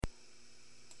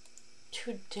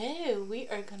today we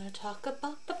are going to talk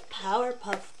about the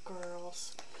Powerpuff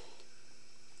Girls.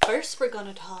 First, we're going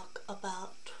to talk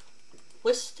about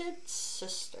Twisted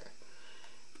Sister.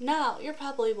 Now, you're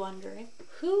probably wondering,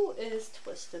 who is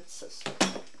Twisted Sister?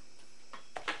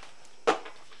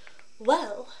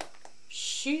 Well,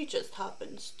 she just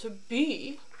happens to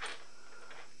be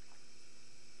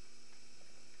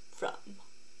from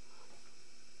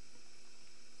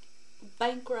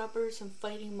bank robbers and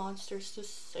fighting monsters to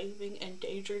saving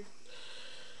endangered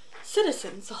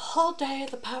citizens. All day,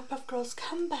 the Powerpuff Girls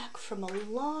come back from a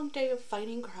long day of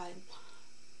fighting crime.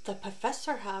 The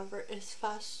professor, however, is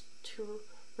fast to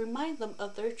remind them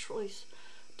of their choice,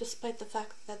 despite the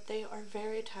fact that they are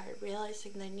very tired,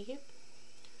 realizing they need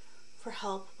for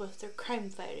help with their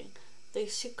crime fighting. They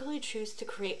secretly choose to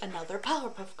create another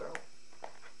Powerpuff Girl.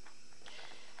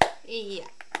 Yeah.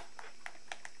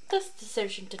 This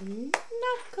decision did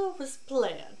not go as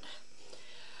planned.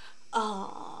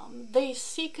 They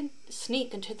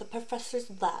sneak into the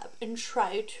professor's lab and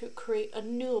try to create a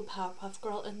new Powerpuff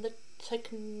Girl in the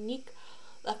technique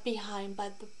left behind by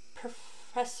the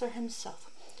professor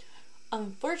himself.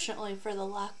 Unfortunately, for the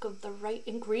lack of the right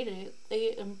ingredient,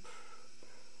 they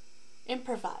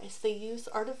improvise. They use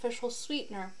artificial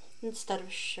sweetener instead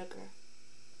of sugar,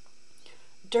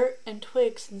 dirt and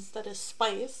twigs instead of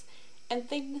spice, and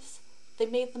things they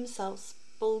made themselves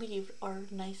believe are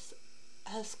nice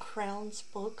as crowns,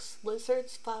 books,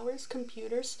 lizards, flowers,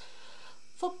 computers,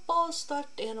 footballs,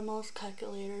 stuffed animals,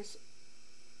 calculators,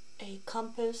 a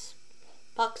compass,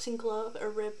 boxing glove, a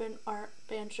ribbon, art,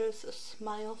 banjos, a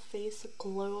smile face, a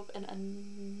globe, and a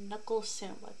knuckle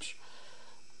sandwich.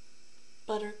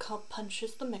 Buttercup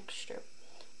punches the mixture.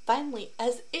 Finally,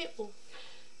 as if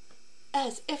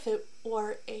it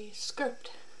were a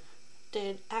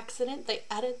scripted accident, they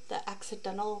added the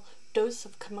accidental dose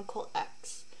of chemical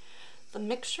X. The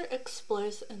mixture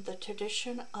explodes in the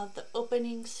tradition of the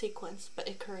opening sequence, but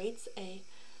it creates a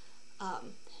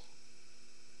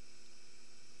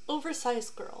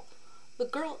oversized girl. The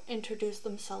girl introduces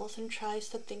themselves and tries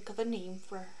to think of a name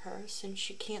for her since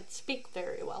she can't speak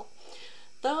very well.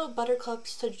 Though Buttercup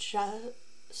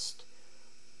suggests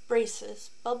braces,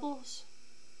 Bubbles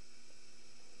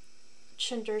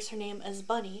genders her name as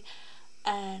Bunny,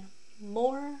 and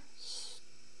more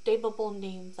stable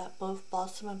name that both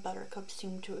Blossom and Buttercup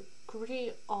seem to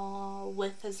agree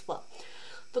with as well.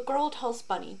 The girl tells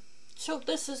Bunny,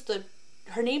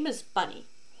 her name is Bunny.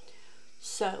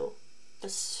 So,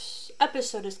 this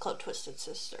episode is called Twisted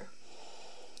Sister.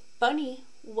 Bunny,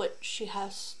 what she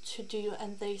has to do,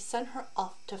 and they send her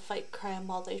off to fight crime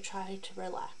while they try to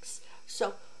relax.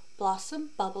 So,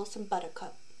 Blossom, Bubbles, and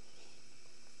Buttercup,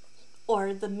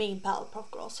 or the main Powerpuff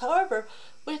Girls. However,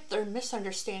 with their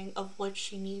misunderstanding of what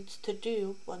she needs to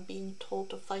do when being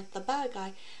told to fight the bad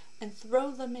guy and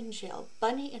throw them in jail,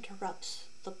 Bunny interrupts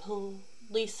the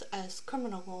police as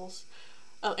criminals.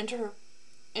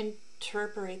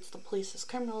 Interprets the police as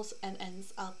criminals and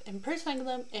ends up imprisoning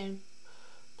them in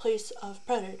place of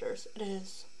predators. It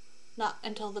is not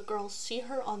until the girls see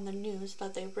her on the news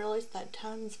that they realize that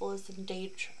Townsville is in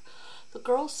danger. The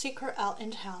girls seek her out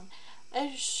in town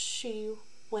as she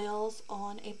wails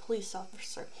on a police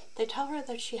officer. They tell her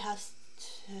that she has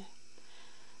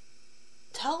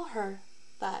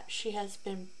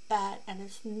been bad and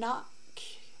is not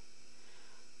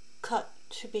cut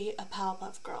to be a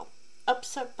Powerpuff Girl.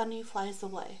 Upset, Bunny flies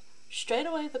away. Straight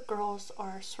away, the girls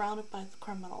are surrounded by the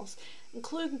criminals,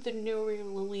 including the newly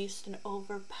released and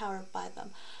overpowered by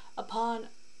them. Up on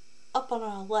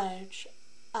a ledge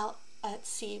out at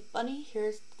sea, Bunny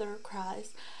hears their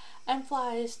cries and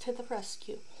flies to the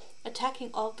rescue, attacking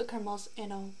all of the criminals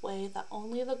in a way that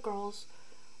only the girls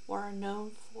were known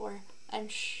for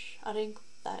and shouting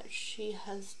that she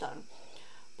has done.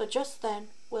 But just then,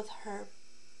 with her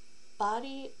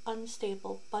body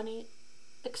unstable, Bunny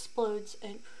explodes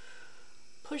and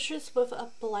pushes with a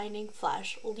blinding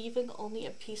flash, leaving only a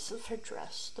piece of her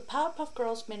dress. The Powerpuff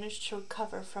Girls manage to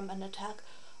recover from an attack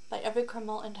by every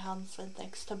criminal in Townsville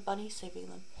thanks to Bunny saving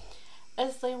them.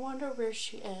 As they wonder where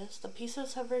she is, the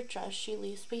pieces of her dress she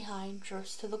leaves behind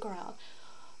drifts to the ground.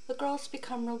 The girls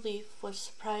become relieved with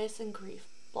surprise and grief.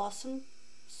 Blossom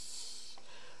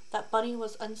that Bunny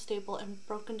was unstable and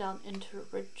broken down into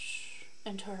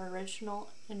her original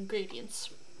ingredients.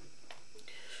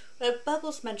 But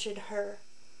Bubbles mentioned her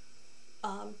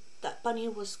that Bunny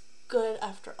was good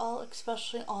after all,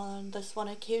 especially on this one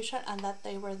occasion, and that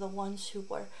they were the ones who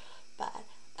were bad.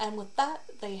 And with that,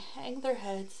 they hang their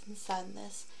heads in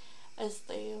sadness as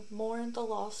they mourn the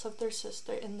loss of their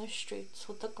sister in the streets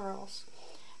with the girls.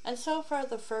 And so for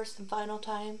the first and final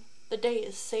time, the day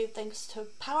is saved thanks to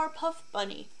Powerpuff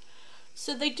Bunny.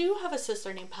 So they do have a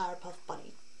sister named Powerpuff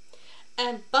Bunny.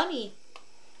 And Bunny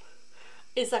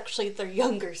is actually their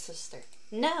younger sister.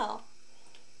 Now,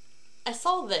 I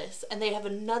saw this, and they have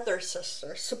another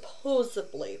sister,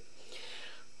 supposedly.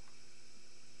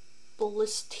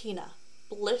 Blisstina.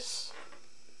 Bliss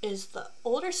is the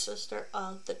older sister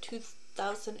of the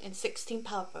 2016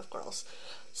 Powerpuff Girls.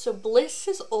 So Bliss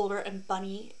is older and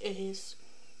Bunny is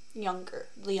younger,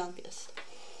 the youngest.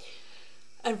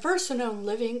 And first known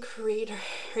living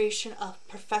creation of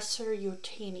Professor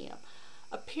Utanium,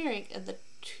 appearing in the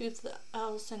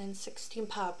 2016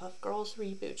 Powerpuff Girls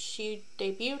reboot. She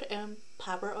debuted in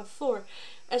Power of 4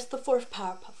 as the fourth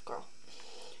Powerpuff Girl.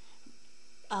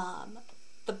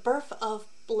 The birth of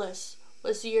Bliss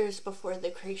was years before the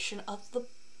creation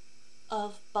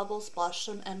of Bubbles,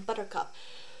 Blossom, and Buttercup.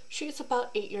 She is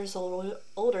about 8 years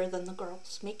older than the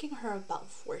girls, making her about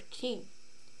 14.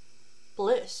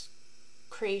 Bliss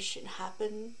creation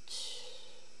happened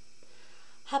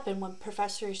when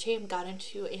Professor James got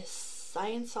into a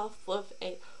science off with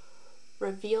a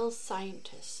revealed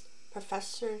scientist,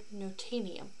 Professor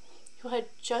Newtonium, who had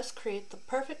just created the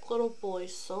perfect little boy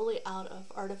solely out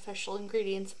of artificial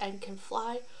ingredients and can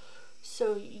fly.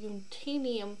 So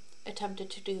Newtonium attempted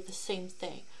to do the same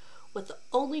thing, with the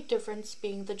only difference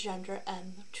being the gender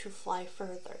and to fly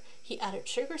further. He added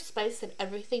sugar, spice, and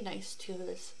everything nice to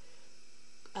this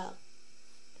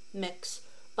mix,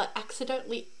 but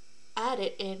accidentally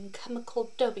added in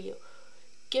chemical W,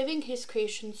 giving his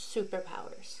creation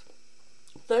superpowers.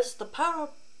 Thus, the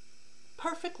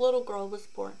perfect little girl was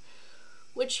born,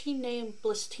 which he named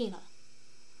Blisstina,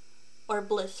 or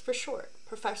Bliss for short.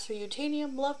 Professor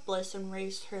Utanium loved Bliss and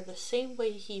raised her the same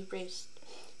way he raised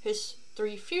his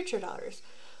 3 future daughters,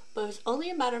 but it was only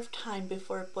a matter of time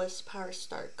before Bliss' powers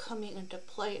started coming into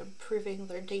play and proving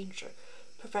their danger.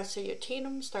 Professor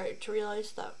Utanium started to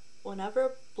realize that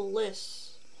whenever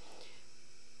Bliss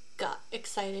got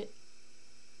excited,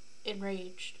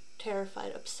 enraged,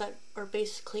 terrified, upset, or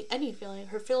basically any feeling,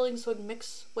 her feelings would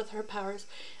mix with her powers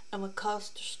and would cause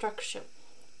destruction.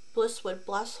 Bliss would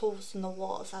blast holes in the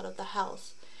walls out of the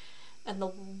house and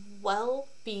the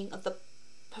well-being of the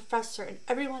professor and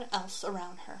everyone else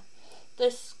around her.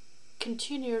 This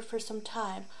continued for some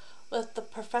time, with the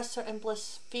professor and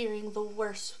Bliss fearing the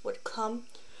worst would come.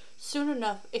 Soon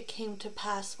enough, it came to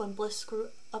pass when Bliss grew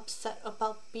upset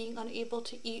about being unable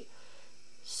to eat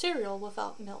cereal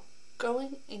without milk.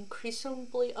 Growing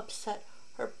increasingly upset,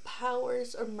 her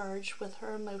powers emerged with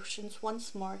her emotions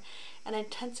once more. An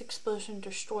intense explosion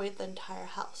destroyed the entire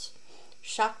house.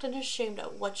 Shocked and ashamed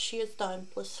at what she had done,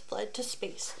 Bliss fled to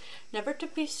space, never to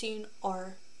be seen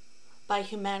or by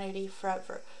humanity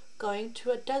forever, going to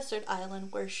a desert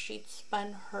island where she'd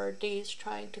spend her days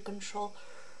trying to control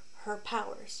her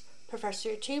powers.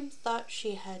 Professor James thought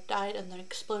she had died in the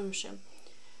explosion.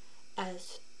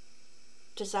 As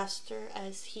disaster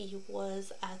as he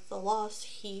was at the loss,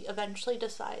 he eventually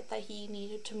decided that he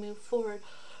needed to move forward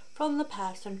from the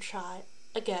past and try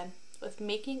again with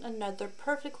making another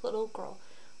perfect little girl.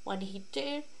 When he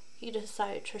did, he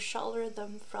decided to shelter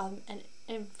them from an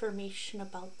information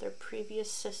about their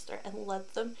previous sister and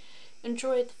let them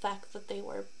enjoy the fact that they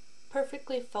were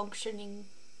perfectly functioning.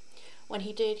 When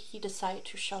he did, he decided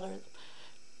to shelter them.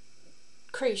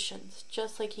 Creations,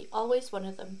 just like he always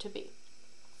wanted them to be.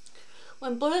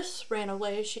 When Bliss ran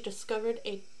away, she discovered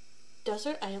a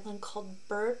desert island called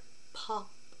Powerpuff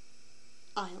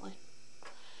Island.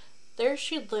 There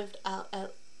she lived out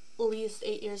at least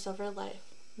 8 years of her life,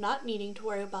 not needing to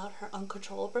worry about her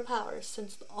uncontrollable powers,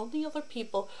 since the only other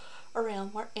people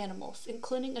around were animals,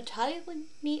 including a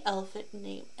tiny elephant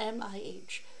named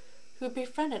MIH, who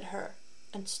befriended her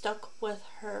and stuck with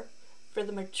her for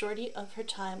the majority of her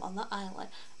time on the island.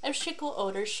 As she grew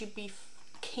older, she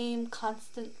became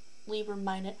constantly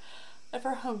reminded of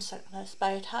her homesickness.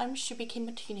 By the time she became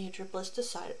a teenager, Bliss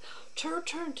decided to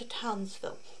return to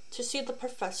Townsville to see the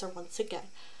professor once again.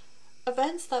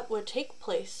 Events that would take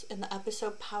place in the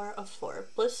episode Power of 4.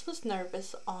 Bliss was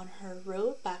nervous on her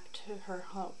road back to her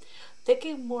home,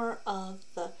 thinking more of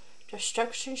the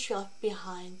destruction she left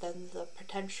behind than the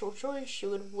potential joy she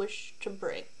would wish to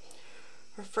bring.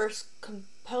 Her first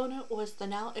companion was the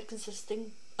now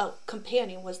existing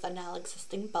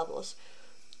Bubbles.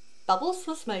 Bubbles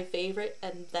was my favorite,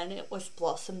 and then it was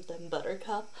Blossom, then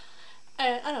Buttercup.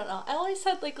 And I don't know, I always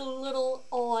had like a little,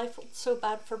 I felt so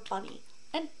bad for Bunny.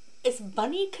 And is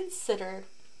Bunny considered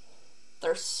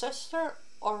their sister,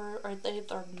 or are they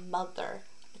their mother?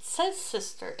 It says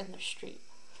sister in the street,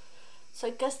 so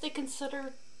I guess they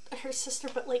consider her sister,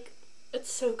 but like,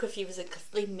 it's so confusing because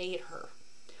they made her.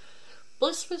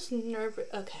 Bliss was nervous.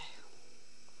 Okay.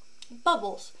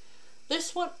 Bubbles.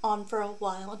 This went on for a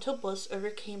while until Bliss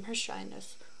overcame her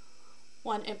shyness,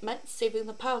 when it meant saving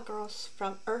the Power Girls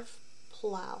from Earth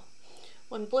Plow.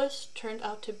 When Bliss turned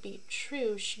out to be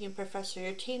true, she and Professor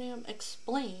Uranium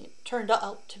explained her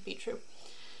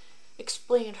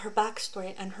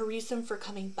backstory and her reason for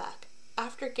coming back.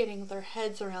 After getting their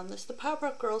heads around this, the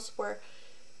Powerpuff Girls were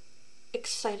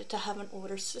excited to have an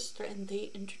older sister, and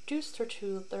they introduced her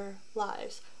to their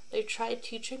lives. They tried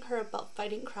teaching her about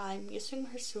fighting crime, using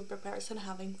her superpowers, and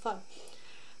having fun.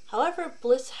 However,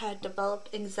 Bliss had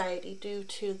developed anxiety due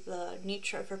to the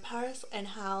nature of her powers and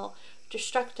how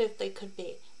destructive they could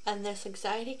be, and this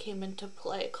anxiety came into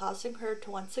play, causing her to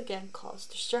once again cause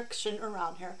destruction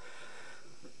around her.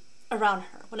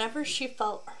 Whenever she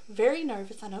felt very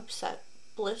nervous and upset,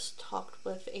 Bliss talked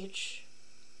with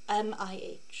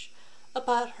MIH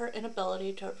about her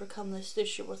inability to overcome this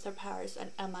issue with her powers,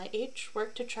 and MIH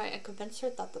worked to try and convince her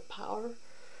that the Power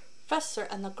Professor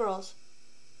and the girls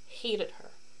hated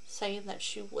her, saying that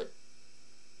she would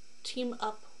team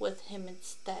up with him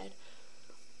instead.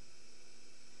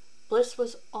 Bliss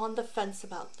was on the fence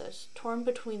about this, torn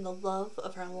between the love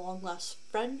of her long-lost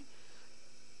friend,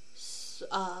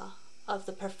 of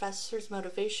the professor's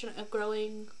motivation, and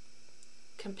growing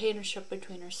companionship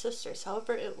between her sisters.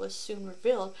 However, it was soon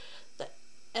revealed that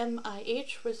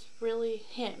MIH was really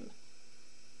him.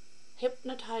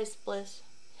 Hypnotized Bliss,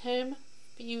 him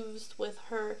fused with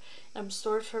her and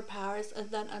absorbed her powers, and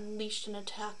then unleashed an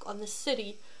attack on the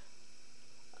city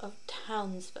of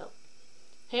Townsville.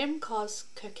 Him caused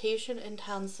Caucasian in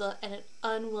Townsville and an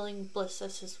unwilling Bliss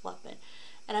as his weapon,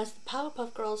 and as the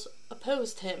Powerpuff Girls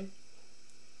opposed him.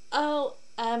 Oh,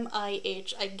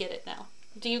 MIH, I get it now.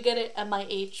 Do you get it?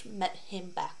 MIH met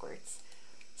him backwards.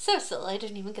 So silly, I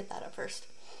didn't even get that at first.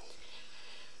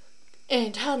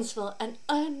 In Townsville, an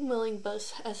unwilling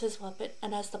Bliss as his weapon,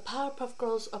 and as the Powerpuff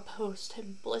Girls opposed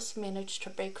him, Bliss managed to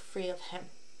break free of him.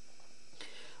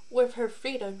 With her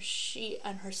freedom, she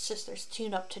and her sisters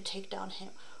teamed up to take down him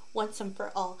once and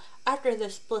for all. After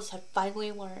this, Bliss had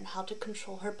finally learned how to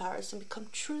control her powers and become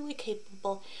truly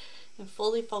capable and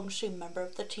fully functioning member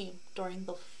of the team. During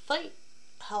the fight,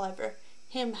 however,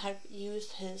 him had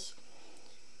used his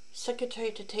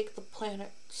secretary to take the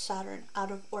planet Saturn out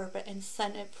of orbit and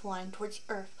send it flying towards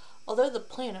Earth. Although the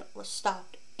planet was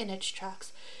stopped in its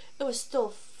tracks, it was still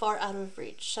far out of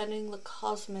reach, sending the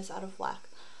cosmos out of whack.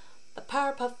 The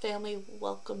Powerpuff family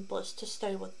welcomed Bliss to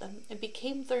stay with them and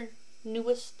became their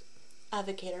newest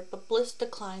advocator, but Bliss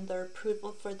declined their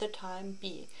approval for the time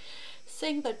being,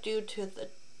 saying that due to the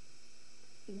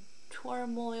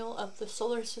turmoil of the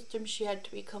solar system, she had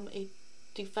to become a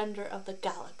defender of the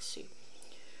galaxy,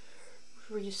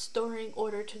 restoring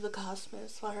order to the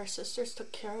cosmos, while her sisters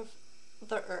took care of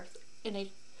the Earth in a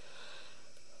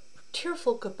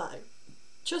tearful goodbye.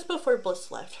 Just before Bliss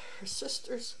left, her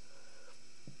sisters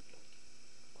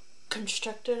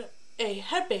constructed a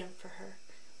headband for her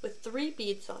with 3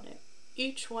 beads on it,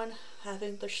 each one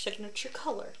having their signature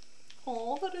color.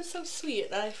 Oh, that is so sweet,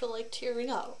 and I feel like tearing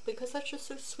up because that's just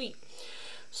so sweet.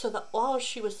 So that while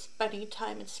she was spending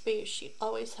time in space, she'd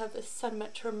always have this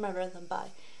sentiment to remember them by.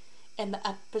 In the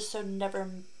episode Never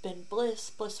Been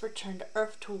Bliss, Bliss returned to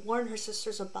Earth to warn her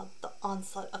sisters about the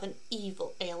onslaught of an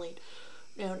evil alien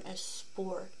known as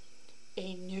Spore,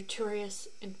 a notorious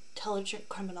intelligent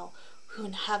criminal who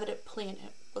inhabited a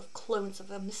planet with clones of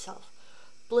himself.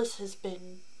 Bliss has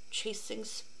been chasing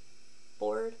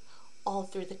Spore all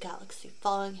through the galaxy,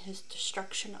 following his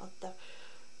destruction of the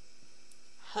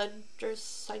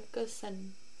Hydrocycus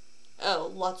and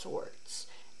lots of words.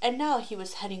 And now he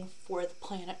was heading for the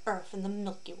planet Earth in the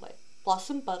Milky Way.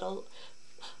 Blossom, Bubbles,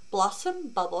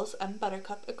 and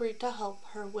Buttercup agreed to help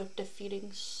her with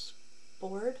defeating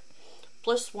Spore.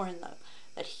 Bliss warned them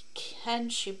that he can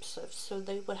sheepshift, so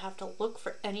they would have to look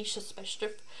for any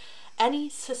suspicious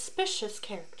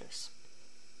characters.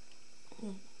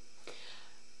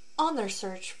 On their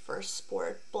search for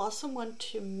Spore, Blossom went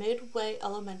to Midway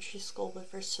Elementary School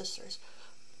with her sisters.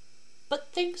 But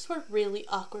things were really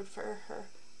awkward for her,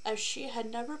 as she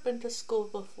had never been to school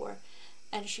before,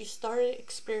 and she started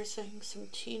experiencing some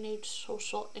teenage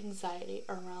social anxiety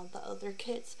around the other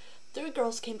kids. 3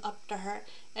 girls came up to her,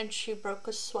 and she broke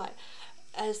a sweat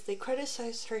as they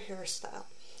criticized her hairstyle.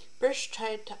 Brish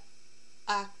tried to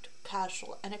act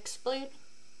casual and explain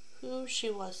who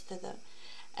she was to them,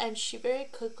 and she very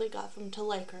quickly got them to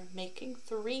like her, making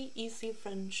 3 easy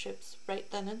friendships right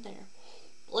then and there.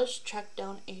 Bliss tracked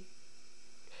down a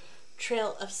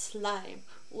trail of slime,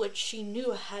 which she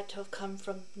knew had to have come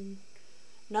from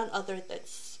none other than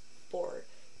Spore.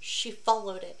 She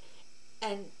followed it,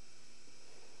 and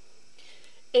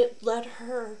it led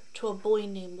her to a boy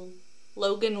named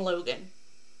Logan.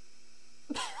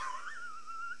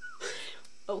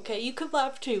 Okay, you could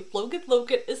laugh too.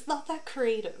 Logan is not that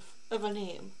creative of a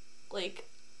name. Like,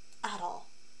 at all.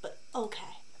 But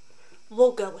okay.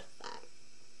 We'll go with that.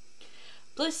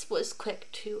 Bliss was quick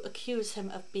to accuse him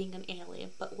of being an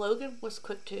alien, but Logan was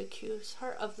quick to accuse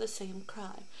her of the same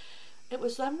crime. It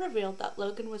was then revealed that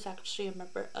Logan was actually a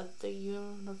member of the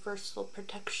Universal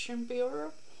Protection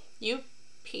Bureau,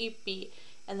 UPB,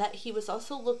 and that he was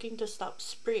also looking to stop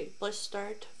Spree. Bliss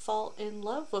started to fall in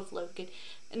love with Logan,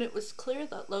 and it was clear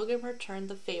that Logan returned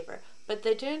the favor, but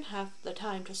they didn't have the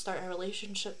time to start a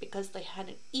relationship because they had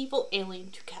an evil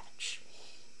alien to catch.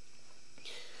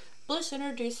 Bliss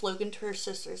introduced Logan to her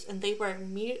sisters, and they were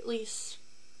immediately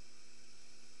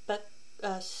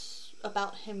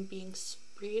about him being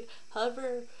Spreed.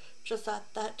 However, just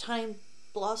at that time,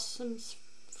 Blossom's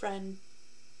friend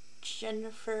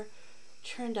Jennifer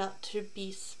turned out to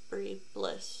be Spree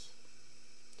Bliss.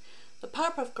 The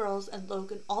Powerpuff Girls and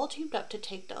Logan all teamed up to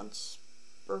take down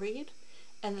Spreed,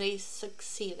 and they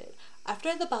succeeded.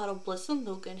 After the battle, Bliss and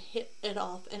Logan hit it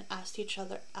off and asked each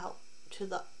other out to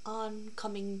the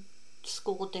oncoming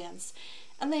school dance,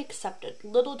 and they accepted.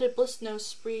 Little did Bliss know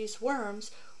Spree's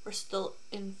worms were still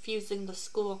infusing the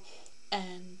school,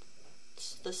 and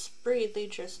the Spree they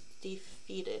just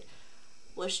defeated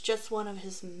was just one of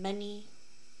his many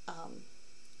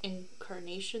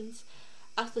incarnations.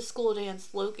 At the school dance,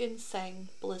 Logan sang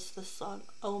Bliss the song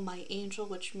 "Oh My Angel,"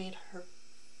 which made her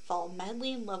fall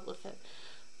madly in love with him.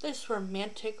 This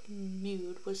romantic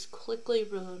mood was quickly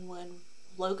ruined when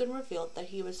Logan revealed that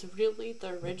he was really the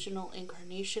original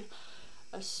incarnation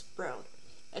of Sprout,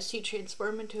 as he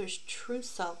transformed into his true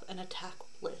self and attacked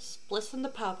Bliss. Bliss and the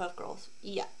Powerpuff Girls.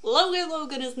 Yeah,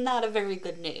 Logan is not a very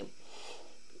good name.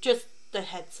 Just the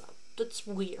heads up. That's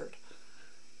weird.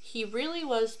 He really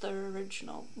was the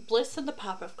original. Bliss and the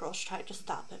Powerpuff Girls tried to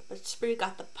stop it, but Spree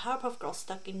got the Powerpuff Girls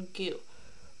stuck in goo.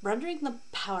 Rendering them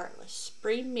powerless,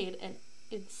 Spree made an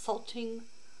insulting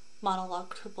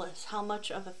monologue to Bliss how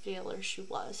much of a failure she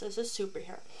was as a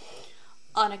superhero.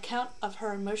 On account of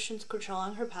her emotions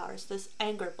controlling her powers, this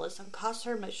angered Bliss and caused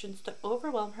her emotions to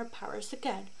overwhelm her powers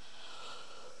again,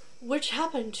 which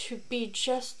happened to be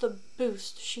just the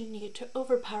boost she needed to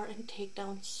overpower and take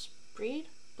down Spree.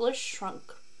 Bliss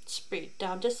shrunk Spree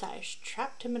down to size,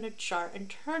 trapped him in a jar, and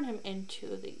turned him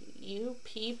into the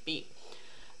UPB,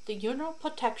 the Universal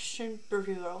Protection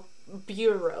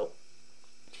Bureau,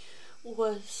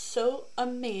 was so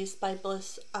amazed by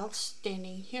Bliss'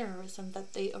 outstanding heroism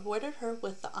that they awarded her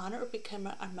with the honor of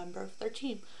becoming a member of their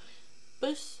team.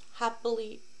 Bliss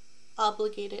happily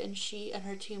obligated, and she and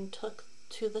her team took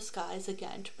to the skies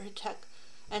again to protect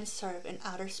and serve in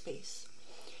outer space.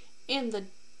 In the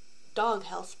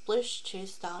doghouse, Bliss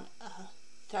chased down a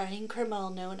threatening criminal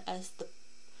known as the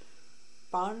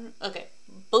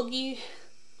Boogie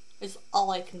is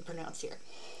all I can pronounce here,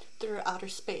 through outer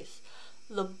space.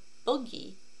 The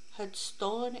Boogie had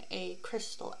stolen a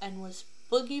crystal and was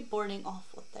boogie boarding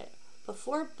off with it.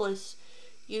 Before Bliss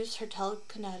used her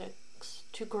telekinetics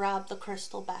to grab the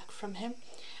crystal back from him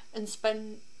and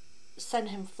send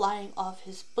him flying off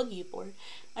his boogie board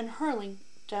and hurling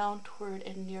down toward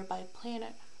a nearby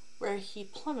planet, where he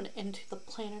plummeted into the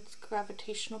planet's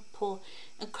gravitational pull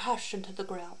and crashed into the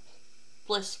ground.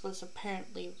 Bliss was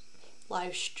apparently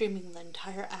live streaming the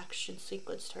entire action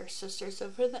sequence to her sisters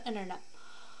over the internet.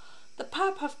 The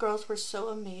Powerpuff Girls were so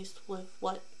amazed with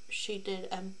what she did,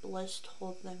 and Bliss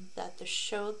told them that the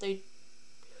show they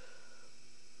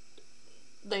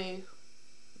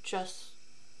just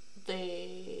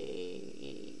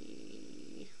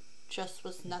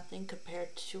was nothing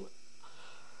compared to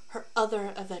her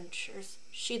other adventures.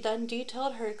 She then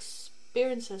detailed her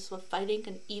experiences with fighting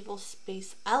an evil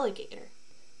space alligator.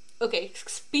 Okay,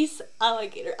 space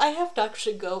alligator. I have to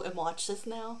actually go and watch this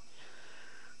now.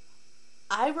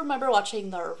 I remember watching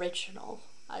the original.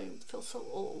 I feel so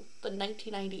old. The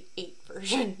 1998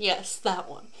 version. Yes, that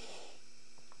one.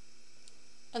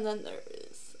 And then there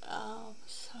is,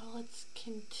 so let's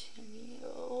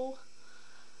continue.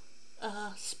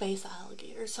 Space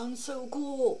alligator sounds so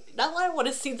cool. Now I want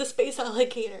to see the space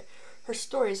alligator. Her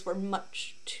stories were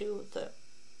much to the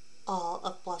awe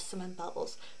of Blossom and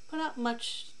Bubbles, but not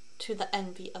much to the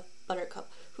envy of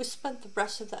Buttercup, who spent the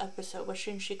rest of the episode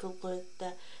wishing she could live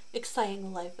the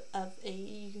exciting life of a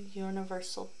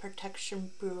Universal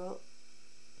Protection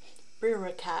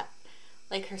bureaucrat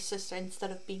like her sister, instead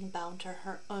of being bound to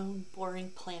her own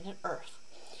boring planet Earth.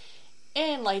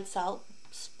 In Lights Out,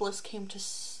 Bliss came to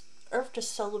Earth to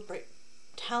celebrate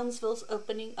Townsville's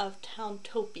opening of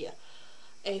Towntopia,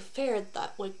 a fair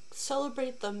that would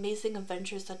celebrate the amazing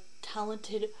adventures of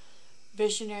talented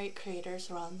visionary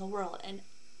creators around the world. And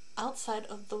outside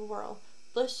of the world,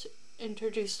 Bliss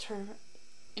introduced her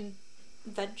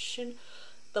invention,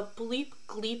 the Bleep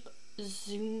Gleep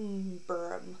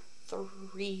Zoomberm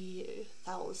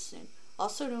 3000,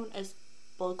 also known as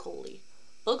Bugly.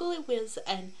 Bugly was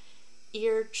an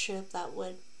ear chip that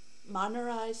would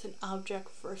monitorize an object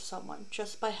for someone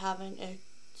just by having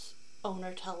its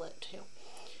owner tell it to.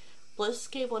 Bliss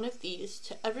gave one of these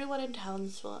to everyone in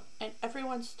Townsville, and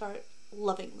everyone started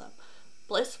loving them.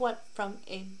 Bliss went from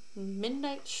a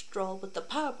midnight stroll with the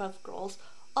Powerpuff Girls.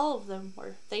 All of them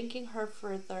were thanking her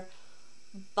for their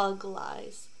bug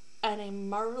lies and a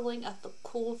marveling at the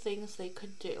cool things they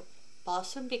could do.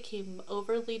 Blossom became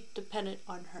overly dependent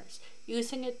on hers,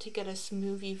 using it to get a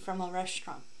smoothie from a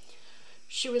restaurant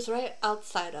she was right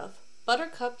outside of.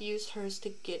 Buttercup used hers to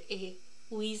get a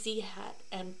Wheezy hat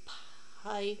and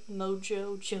pie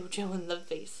Mojo Jojo in the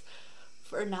face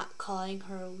for not calling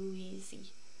her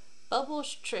Wheezy.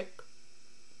 Bubbles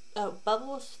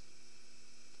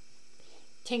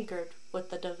tinkered with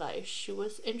the device. She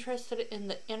was interested in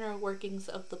the inner workings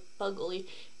of the Bugly,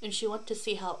 and she wanted to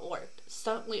see how it worked.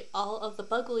 Suddenly, all of the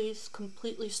Buglies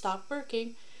completely stopped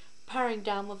working, powering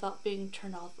down without being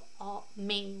turned off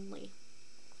manually.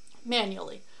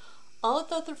 All of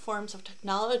the other forms of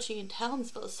technology in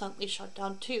Townsville suddenly shut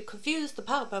down too. Confused, the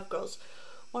Powerpuff Girls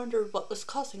wondered what was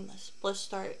causing this. Bliss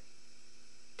started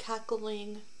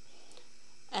cackling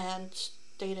and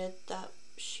stated that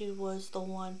she was the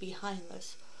one behind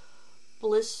this.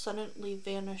 Bliss suddenly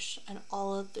vanished, and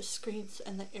all of the screens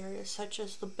in the area, such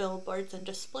as the billboards and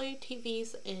display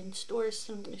TVs in stores,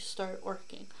 suddenly started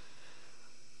working.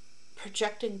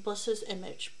 Projecting Bliss's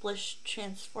image, Bliss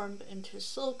transformed into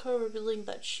Silico, revealing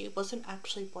that she wasn't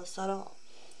actually Bliss at all.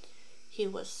 He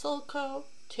was Silico,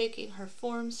 taking her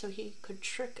form so he could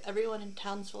trick everyone in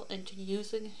Townsville into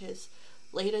using his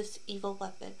latest evil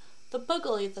weapon. The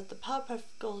Bugly that the Powerpuff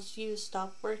Girls used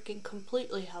stopped working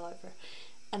completely, however,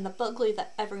 and the Bugly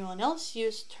that everyone else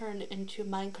used turned into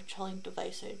mind-controlling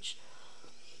devices,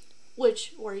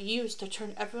 which were used to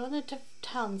turn everyone into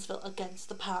Townsville against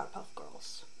the Powerpuff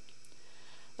Girls.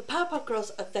 The Powerpuff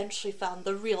Girls eventually found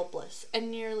the real Bliss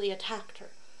and nearly attacked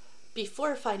her,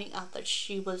 before finding out that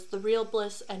she was the real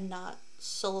Bliss and not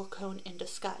silicone in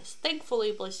disguise.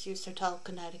 Thankfully, Bliss used her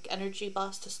telekinetic energy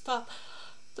blast to stop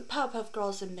the Powerpuff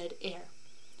Girls in mid-air.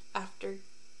 After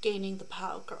gaining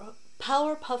the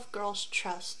Powerpuff Girls'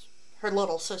 trust, her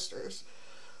little sisters,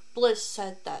 Bliss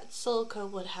said that Silico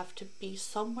would have to be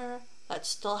somewhere that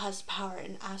still has power,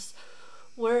 and asked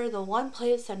where the one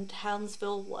place in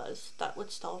Townsville was that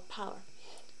would still have power.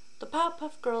 The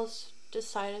Powerpuff Girls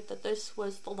decided that this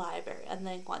was the library, and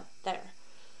they went there.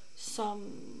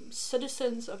 Some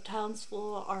citizens of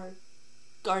Townsville are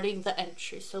guarding the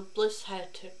entry, so Bliss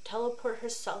had to teleport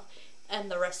herself and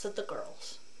the rest of the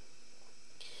girls.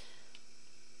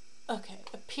 Okay,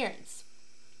 appearance.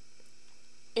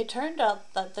 It turned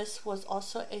out that this was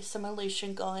also a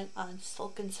simulation going on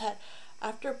Silken's head.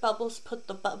 After Bubbles put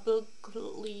the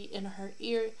Bubbly in her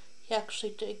ear, he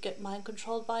actually did get mind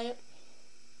controlled by it.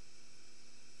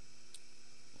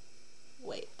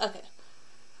 Wait, okay.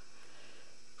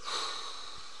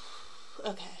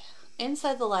 Okay.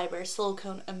 Inside the library,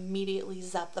 Silicone immediately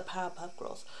zapped the Powerpuff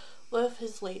Girls with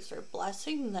his laser,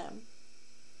 blasting them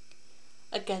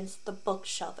against the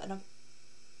bookshelf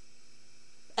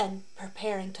and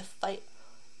preparing to fight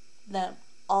them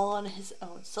all on his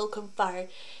own. Silicone fired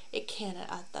a cannon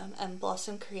at them, and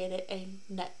Blossom created a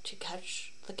net to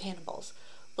catch the cannonballs.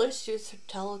 Bliss used her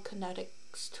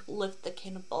telekinetics to lift the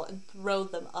cannonball and throw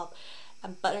them up,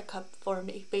 and Buttercup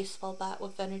formed a baseball bat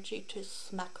with energy to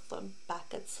smack them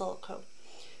back at Silicone.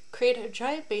 Created a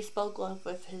giant baseball glove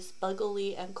with his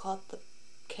Bugly and caught the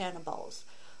cannonballs.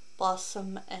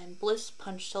 Blossom and Bliss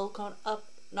punched Silicone up,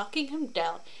 knocking him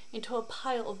down into a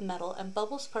pile of metal, and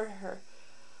Bubbles put her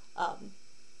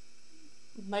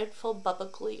mindful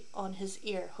Bugly on his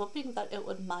ear, hoping that it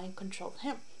would mind control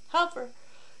him. However,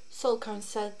 Silicone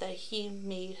said that he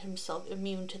made himself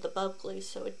immune to the Bugly,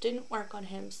 so it didn't work on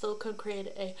him. Silicone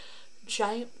created a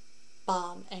giant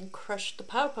bomb and crushed the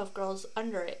Powerpuff Girls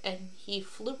under it, and he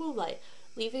flew away,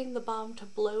 leaving the bomb to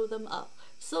blow them up.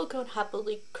 Silicone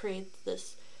happily created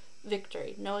this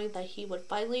victory, knowing that he would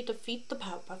finally defeat the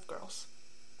Powerpuff Girls.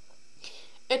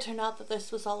 It turned out that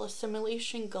this was all a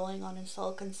simulation going on in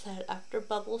Silicon's head. After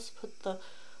Bubbles put the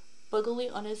Bugly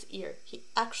on his ear, he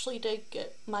actually did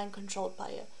get mind controlled by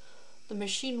it. The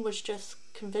machine was just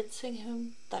convincing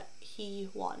him that he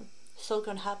won.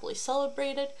 Silicone happily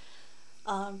celebrated.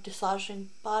 Dislodging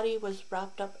body was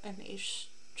wrapped up in a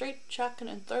straitjacket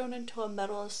and thrown into a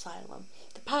mental asylum.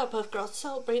 The Powerpuff Girls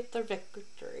celebrate their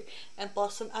victory, and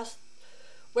Blossom asks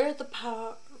where the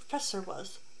professor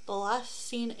was. The last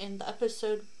scene in the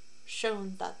episode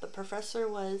shown that the professor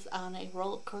was on a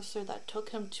roller coaster that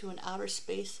took him to an outer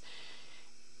space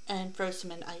and froze him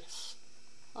in ice.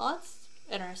 Well, that's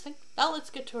interesting. Now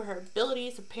let's get to her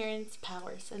abilities, appearance,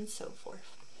 powers, and so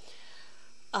forth.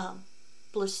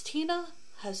 Blisstina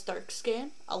has dark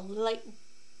skin, a light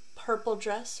purple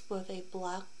dress with a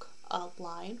black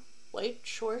line, white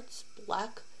shorts,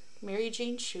 black Mary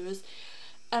Jane shoes,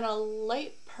 and a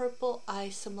light purple eye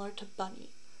similar to Bunny,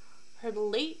 her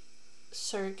late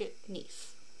surrogate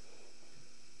niece.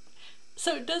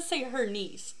 So it does say her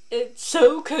niece. It's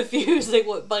so confusing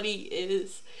what Bunny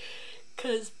is,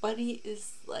 because Bunny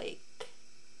is like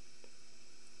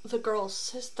the girl's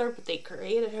sister, but they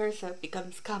created her, so it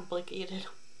becomes complicated.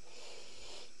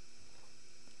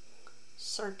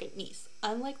 Surrogate niece.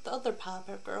 Unlike the other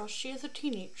Powerpuff Girls, she is a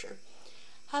teenager,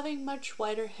 having much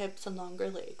wider hips and longer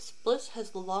legs. Bliss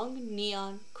has long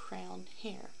neon crown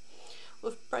hair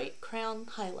with bright crown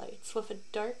highlights with a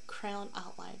dark crown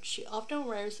outline. She often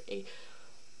wears a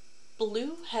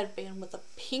blue headband with a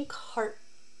pink heart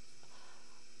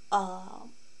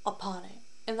upon it.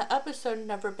 In the episode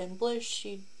Never Been Bliss,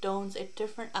 she dons a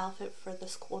different outfit for the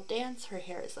school dance. Her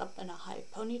hair is up in a high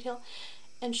ponytail,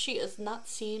 and she is not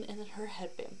seen in her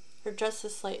headband. Her dress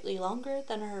is slightly longer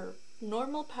than her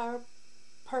normal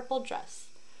purple dress.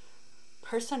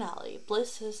 Personality.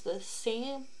 Bliss is the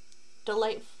same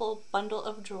delightful bundle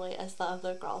of joy as the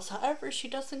other girls. However, she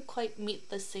doesn't quite meet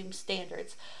the same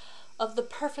standards of the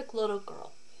perfect little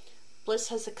girl. Bliss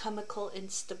has a chemical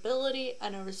instability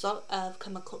and a result of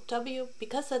chemical W.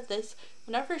 Because of this,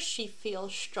 whenever she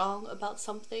feels strong about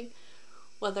something,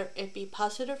 whether it be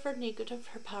positive or negative,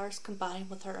 her powers combine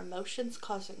with her emotions,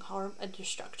 causing harm and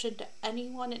destruction to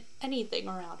anyone and anything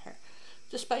around her.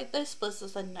 Despite this, Bliss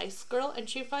is a nice girl, and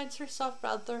she finds herself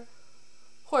rather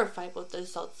horrified with the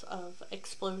results of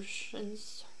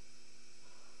Explosion's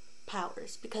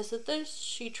powers. Because of this,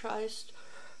 she tries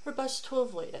her best to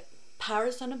avoid it.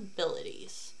 Powers and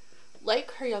abilities.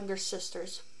 Like her younger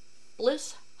sisters,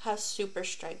 Bliss has super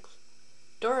strength,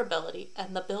 durability,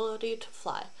 and the ability to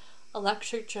fly.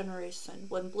 Electric generation.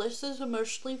 When Bliss is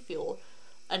emotionally fueled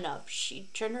enough, she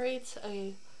generates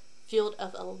a field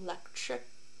of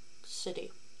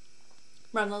electricity.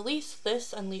 When released,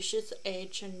 this unleashes a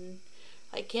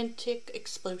gigantic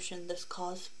explosion that's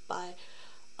caused by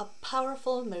a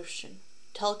powerful emotion.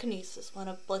 Telekinesis. One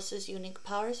of Bliss's unique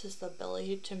powers is the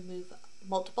ability to move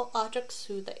multiple objects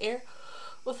through the air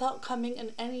without coming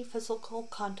in any physical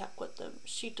contact with them.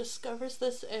 She discovers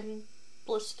this in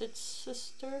Bliss's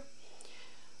sister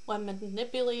when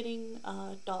manipulating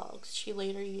dogs. She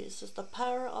later uses the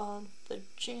power on the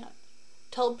Jan.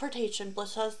 Teleportation.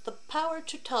 Bliss has the power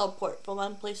to teleport from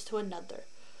one place to another.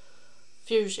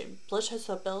 Fusion. Bliss has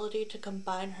the ability to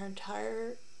combine her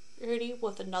entirety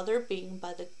with another being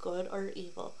by the good or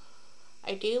evil.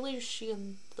 Ideally, she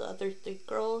and the other three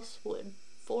girls would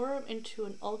form into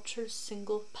an ultra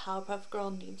single Powerpuff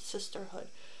Girl named Sisterhood.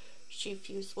 She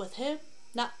fused with him,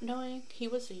 not knowing he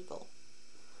was evil.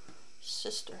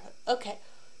 Sisterhood. Okay,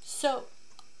 so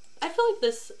I feel like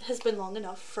this has been long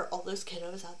enough for all those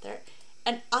kiddos out there,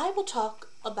 and I will talk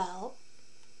about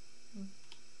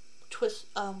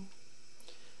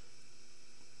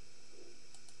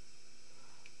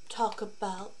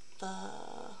the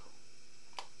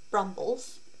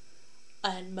Brumbles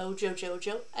and Mojo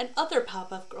Jojo and other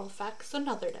Powerpuff Girl facts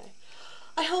another day.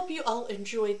 I hope you all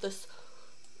enjoyed this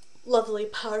lovely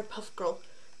Powerpuff Girl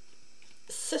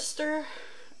sister,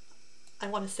 I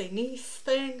want to say niece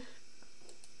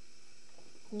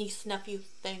nephew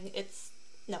thing. It's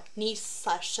no,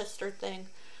 niece/sister thing.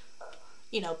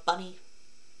 You know, Bunny.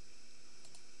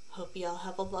 Hope you all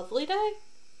have a lovely day.